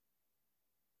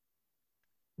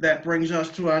That brings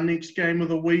us to our next game of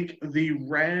the week, the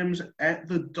Rams at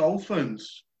the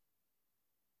Dolphins.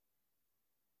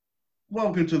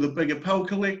 Welcome to the Big Appel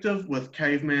Collective with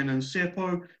Caveman and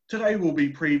Seppo. Today we'll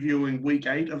be previewing Week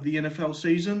 8 of the NFL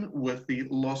season with the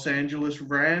Los Angeles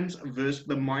Rams versus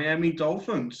the Miami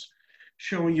Dolphins,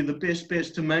 showing you the best bets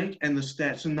to make and the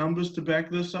stats and numbers to back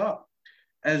this up.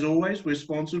 As always, we're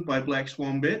sponsored by Black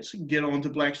Swan Bets. Get on to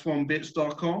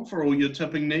blackswanbets.com for all your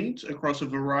tipping needs across a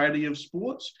variety of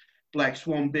sports. Black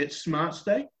Swan Bets Smart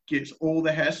Stake gets all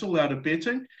the hassle out of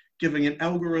betting, giving an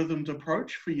algorithmed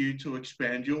approach for you to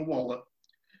expand your wallet.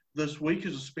 This week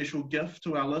is a special gift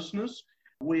to our listeners.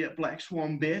 We at Black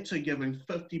Swan Bets are giving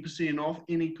 50% off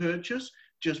any purchase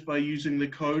just by using the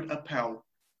code APPEL.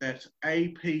 That's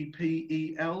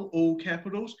APPEL, all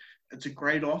capitals. It's a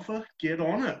great offer. Get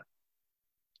on it.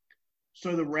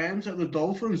 So the Rams at the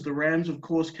Dolphins. The Rams, of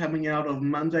course, coming out of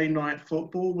Monday Night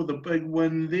Football with a big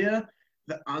win there.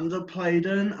 The under played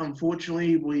in.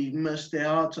 Unfortunately, we missed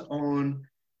out on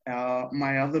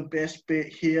my other best bet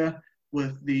here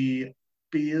with the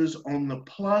Bears on the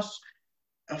plus.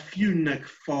 A few Nick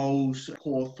Foles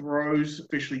poor throws,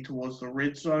 especially towards the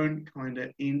red zone, kind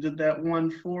of ended that one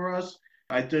for us.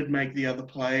 I did make the other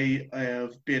play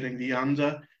of betting the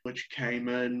under, which came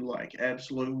in like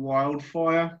absolute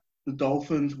wildfire. The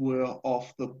Dolphins were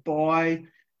off the bye,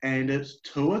 and it's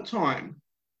Tua time.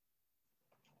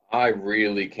 I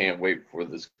really can't wait for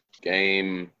this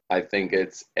game. I think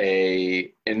it's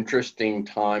a interesting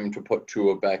time to put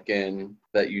Tua back in,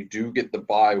 that you do get the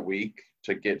bye week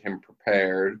to get him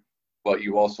prepared, but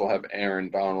you also have Aaron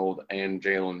Donald and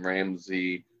Jalen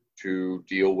Ramsey to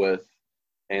deal with.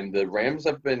 And the Rams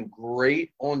have been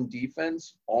great on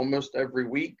defense almost every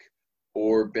week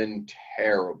or been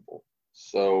terrible.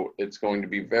 So it's going to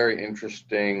be very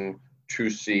interesting to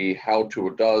see how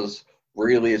Tua does.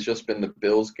 Really, it's just been the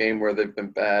Bills game where they've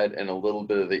been bad and a little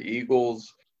bit of the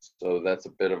Eagles. So that's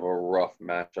a bit of a rough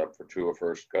matchup for Tua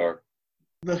first guard.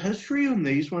 The history on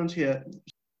these ones here,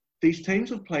 these teams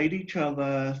have played each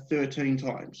other 13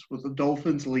 times, with the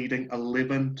Dolphins leading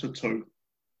 11-2.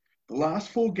 The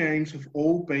last 4 games have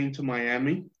all been to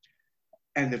Miami,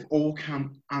 and they've all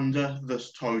come under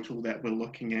this total that we're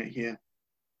looking at here.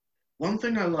 One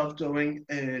thing I love doing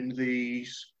in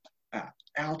these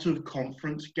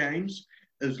out-of-conference games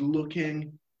is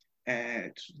looking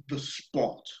at the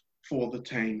spot for the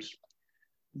teams.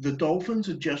 The Dolphins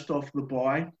are just off the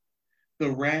bye. The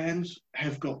Rams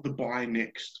have got the bye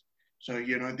next. So,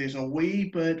 there's a wee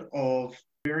bit of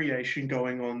variation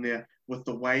going on there with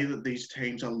the way that these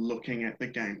teams are looking at the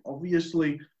game.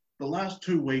 Obviously, the last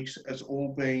 2 weeks has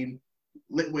all been,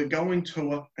 we're going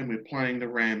Tua and we're playing the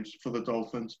Rams for the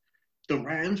Dolphins. The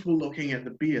Rams were looking at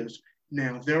the Bears.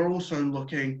 Now, they're also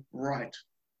looking, right,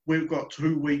 we've got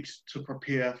 2 weeks to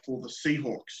prepare for the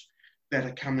Seahawks that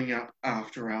are coming up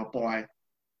after our bye.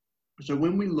 So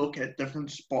when we look at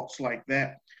different spots like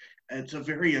that, it's a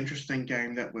very interesting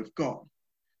game that we've got.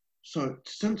 So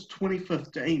since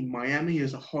 2015, Miami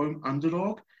as a home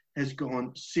underdog has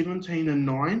gone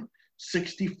 17-9,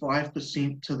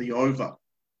 65% to the over.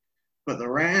 But the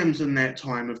Rams in that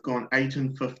time have gone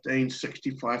 8-15,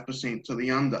 65% to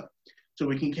the under. So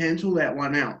we can cancel that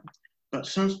one out. But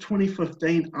since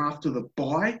 2015, after the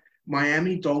bye,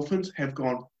 Miami Dolphins have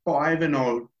gone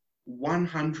 5-0,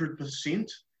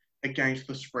 100% against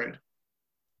the spread.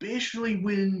 Especially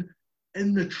when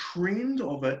in the trend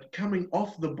of it coming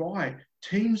off the bye,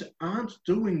 teams aren't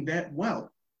doing that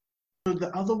well. So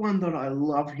the other one that I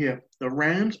love here, the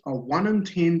Rams are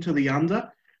 1-10 to the under,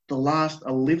 the last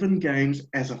 11 games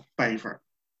as a favorite.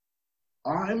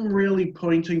 I'm really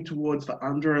pointing towards the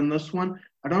under in this one.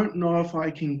 I don't know if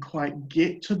I can quite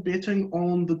get to betting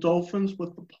on the Dolphins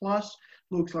with the plus.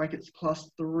 Looks like it's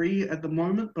 +3 at the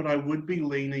moment, but I would be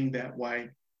leaning that way.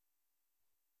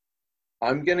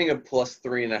 I'm getting a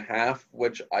 +3.5,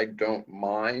 which I don't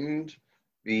mind.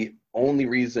 The only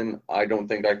reason I don't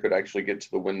think I could actually get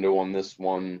to the window on this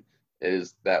one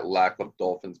is that lack of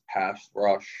Dolphins pass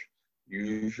rush.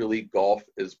 Usually Goff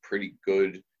is pretty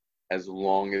good as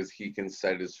long as he can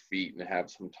set his feet and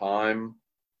have some time.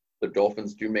 The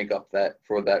Dolphins do make up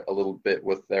for that a little bit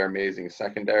with their amazing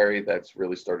secondary that's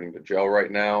really starting to gel right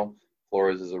now.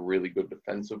 Flores is a really good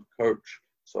defensive coach,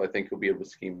 so I think he'll be able to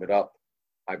scheme it up.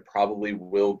 I probably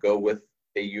will go with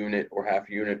a unit or half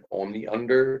unit on the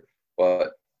under,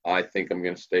 but I think I'm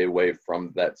going to stay away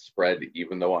from that spread,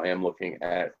 even though I am looking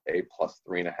at a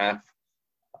 +3.5.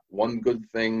 One good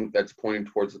thing that's pointing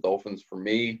towards the Dolphins for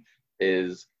me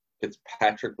is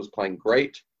Fitzpatrick was playing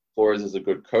great. Flores is a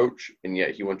good coach, and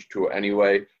yet he went to Tua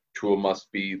anyway. Tua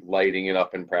must be lighting it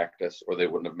up in practice, or they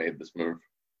wouldn't have made this move.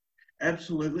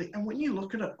 Absolutely. And when you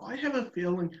look at it, I have a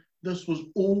feeling this was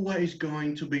always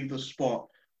going to be the spot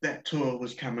that Tua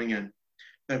was coming in.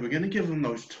 They were going to give him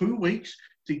those 2 weeks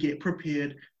to get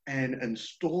prepared and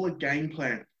install a game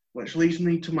plan, which leads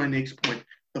me to my next point.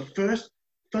 The first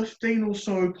 15 or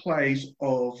so plays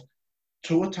of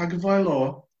Tua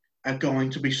Tagovailoa are going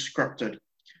to be scripted.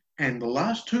 And the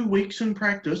last 2 weeks in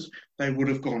practice, they would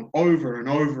have gone over and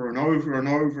over and over and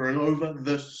over and over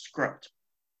this script.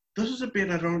 This is a bet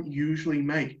I don't usually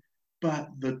make, but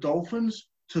the Dolphins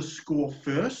to score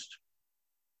first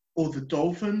or the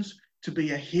Dolphins to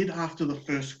be ahead after the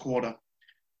first quarter,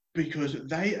 because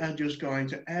they are just going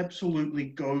to absolutely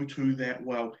go to that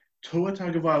well. Tua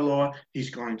Tagovailoa, he's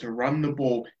going to run the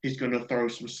ball. He's going to throw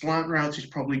some slant routes. He's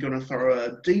probably going to throw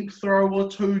a deep throw or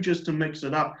two just to mix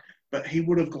it up. But he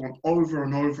would have gone over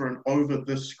and over and over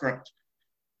this script.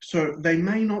 So they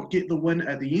may not get the win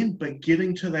at the end, but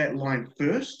getting to that line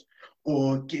first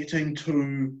or getting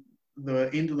to the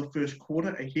end of the first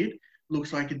quarter ahead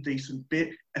looks like a decent bet.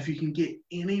 If you can get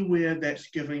anywhere that's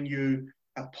giving you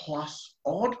a plus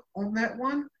odd on that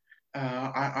one,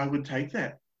 I would take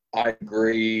that. I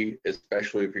agree,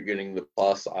 especially if you're getting the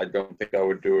plus. I don't think I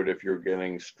would do it if you're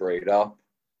getting straight up.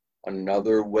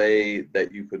 Another way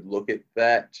that you could look at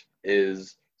that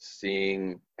is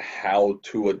seeing how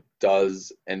Tua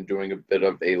does and doing a bit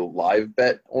of a live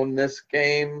bet on this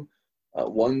game.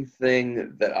 One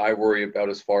thing that I worry about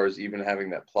as far as even having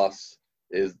that plus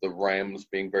is the Rams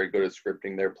being very good at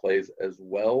scripting their plays as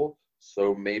well.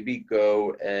 So maybe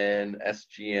go an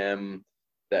SGM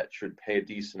that should pay a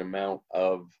decent amount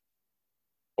of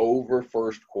over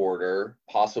first quarter,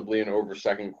 possibly an over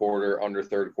second quarter, under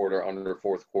third quarter, under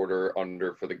fourth quarter,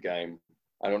 under for the game.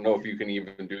 I don't know if you can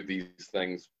even do these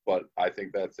things, but I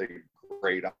think that's a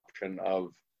great option of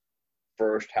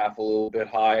first half a little bit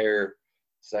higher,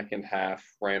 second half,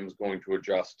 Rams going to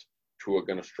adjust, Tua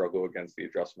going to struggle against the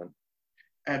adjustment.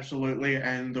 Absolutely,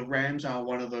 and the Rams are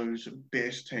one of those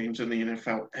best teams in the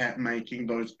NFL at making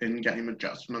those in-game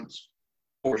adjustments.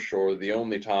 For sure. The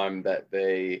only time that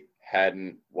they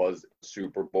hadn't was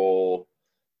Super Bowl.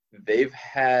 They've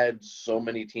had so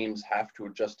many teams have to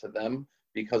adjust to them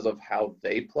because of how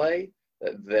they play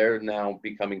that they're now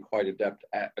becoming quite adept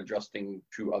at adjusting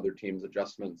to other teams'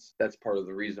 adjustments. That's part of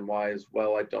the reason why as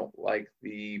well I don't like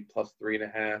the plus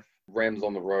 3.5. Rams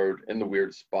on the road in the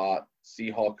weird spot.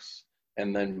 Seahawks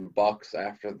and then Bucks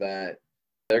after that.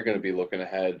 They're going to be looking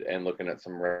ahead and looking at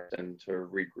some rest and to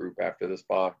regroup after this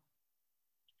bye.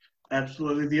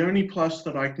 Absolutely. The only plus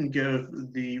that I can give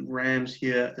the Rams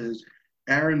here is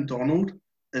Aaron Donald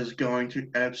is going to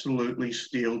absolutely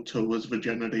steal Tua's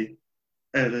virginity.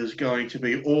 It is going to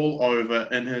be all over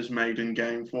in his maiden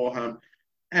game for him,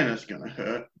 and it's going to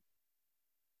hurt.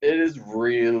 It is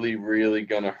really, really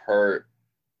going to hurt.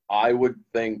 I would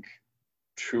think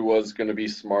Tua's going to be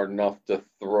smart enough to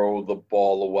throw the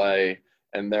ball away,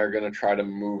 and they're going to try to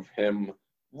move him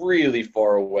really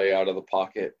far away out of the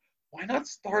pocket. Why not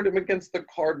start him against the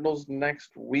Cardinals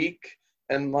next week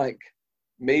and,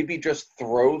 maybe just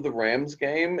throw the Rams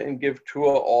game and give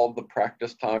Tua all the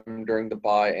practice time during the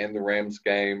bye and the Rams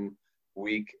game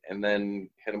week and then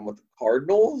hit him with the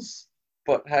Cardinals?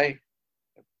 But, hey,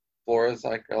 Flores,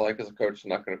 I like as a coach,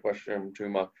 not going to question him too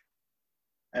much.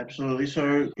 Absolutely.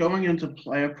 So going into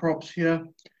player props here,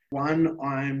 one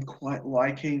I'm quite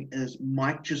liking is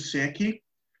Mike Gesicki.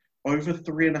 Over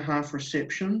 3.5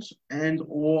 receptions and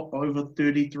or over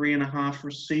 33.5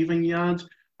 receiving yards.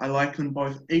 I like them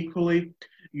both equally.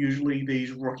 Usually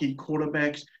these rookie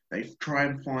quarterbacks, they try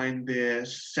and find their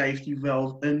safety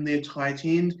valve in their tight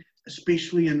end,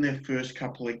 especially in their first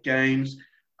couple of games.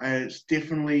 It's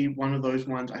definitely one of those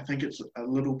ones. I think it's a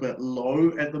little bit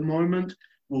low at the moment.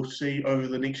 We'll see over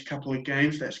the next couple of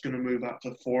games. That's going to move up to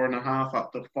 4.5,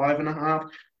 up to 5.5.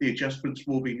 The adjustments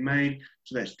will be made.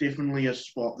 So that's definitely a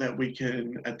spot that we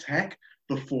can attack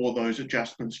before those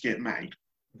adjustments get made.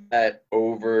 That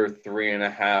over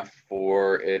 3.5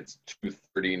 for it's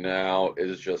 230 now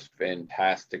is just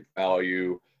fantastic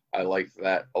value. I like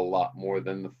that a lot more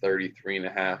than the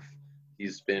 33.5.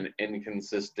 He's been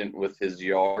inconsistent with his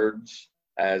yards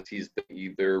as he's been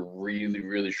either really,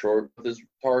 really short with his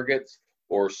targets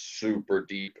or super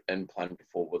deep and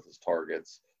plentiful with his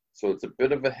targets. So it's a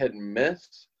bit of a hit and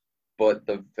miss, but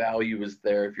the value is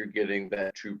there if you're getting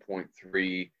that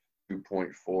 2.3,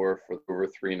 2.4 for over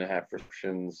 3.5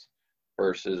 receptions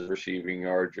versus receiving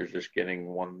yards, you're just getting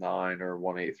 1.9 or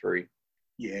 1.83.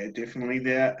 Yeah, definitely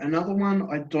there. Another one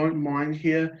I don't mind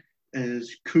here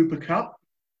is Cooper Kupp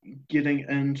getting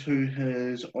into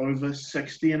his over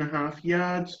 60.5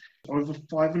 yards. Over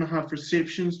 5.5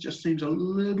 receptions just seems a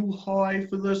little high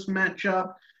for this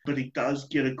matchup. but he does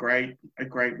get a great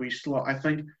wee slot. I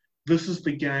think this is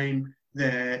the game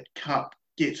that Cup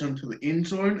gets into the end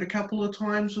zone a couple of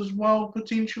times as well,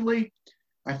 potentially.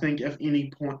 I think if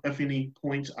any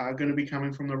points are going to be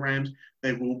coming from the Rams,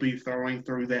 they will be throwing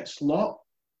through that slot.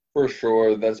 For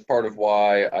sure. That's part of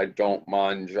why I don't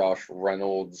mind Josh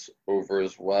Reynolds over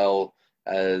as well,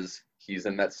 as he's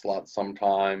in that slot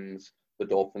sometimes. The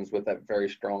Dolphins with that very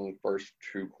strong first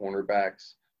two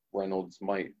cornerbacks. Reynolds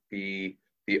might be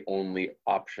the only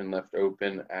option left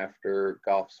open after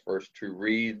Goff's first two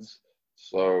reads.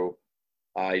 So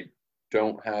I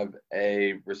don't have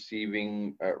a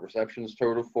receptions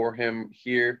total for him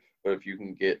here, but if you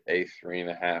can get a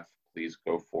 3.5, please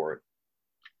go for it.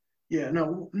 Yeah,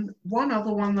 no, one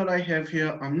other one that I have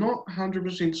here, I'm not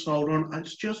 100% sold on.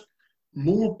 It's just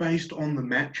more based on the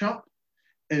matchup,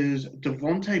 is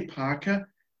Devontae Parker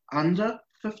under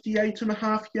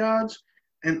 58.5 yards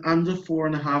and under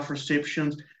 4.5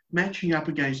 receptions. Matching up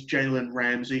against Jalen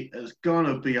Ramsey is going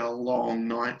to be a long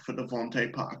night for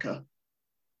Devontae Parker.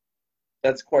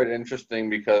 That's quite interesting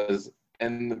because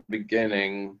in the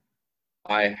beginning,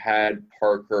 I had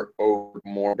Parker over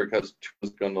more because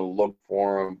Tua's going to look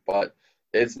for him, but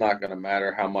it's not going to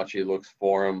matter how much he looks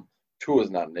for him. Tua's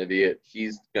not an idiot.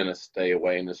 He's going to stay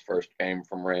away in his first game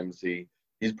from Ramsey.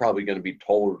 He's probably going to be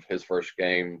told his first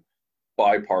game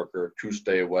by Parker to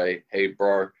stay away. Hey,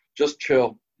 bro, just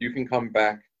chill. You can come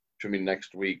back to me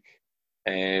next week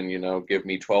and, give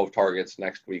me 12 targets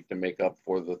next week to make up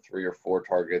for the 3 or 4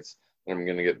 targets that I'm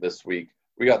going to get this week.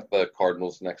 We got the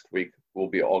Cardinals next week. We'll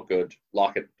be all good.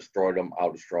 Lockett destroyed them.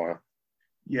 I'll destroy them.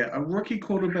 Yeah, a rookie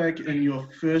quarterback in your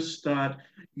first start,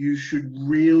 you should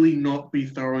really not be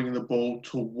throwing the ball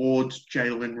towards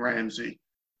Jalen Ramsey.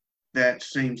 That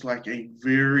seems like a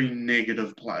very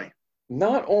negative play.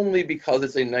 Not only because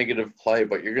it's a negative play,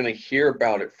 but you're going to hear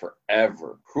about it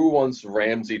forever. Who wants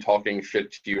Ramsey talking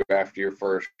shit to you after your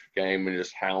first game and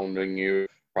just hounding you,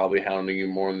 probably hounding you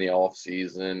more in the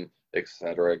offseason, et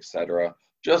cetera, et cetera.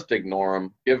 Just ignore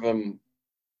him. Give him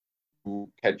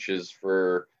catches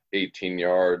for 18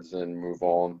 yards and move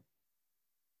on.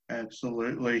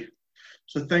 Absolutely.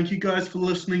 So thank you guys for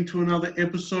listening to another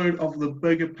episode of the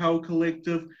Big Appel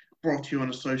Collective, brought to you in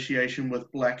association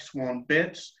with Black Swan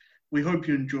Bets. We hope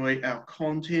you enjoy our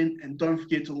content, and don't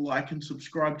forget to like and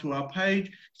subscribe to our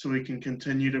page so we can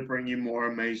continue to bring you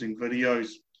more amazing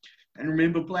videos. And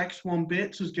remember, Black Swan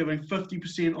Bets is giving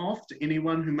 50% off to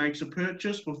anyone who makes a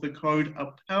purchase with the code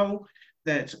APPEL.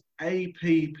 That's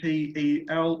APPEL,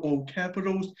 all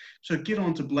capitals. So get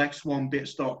on to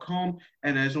blackswanbets.com.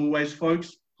 And as always,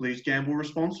 folks, please gamble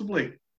responsibly.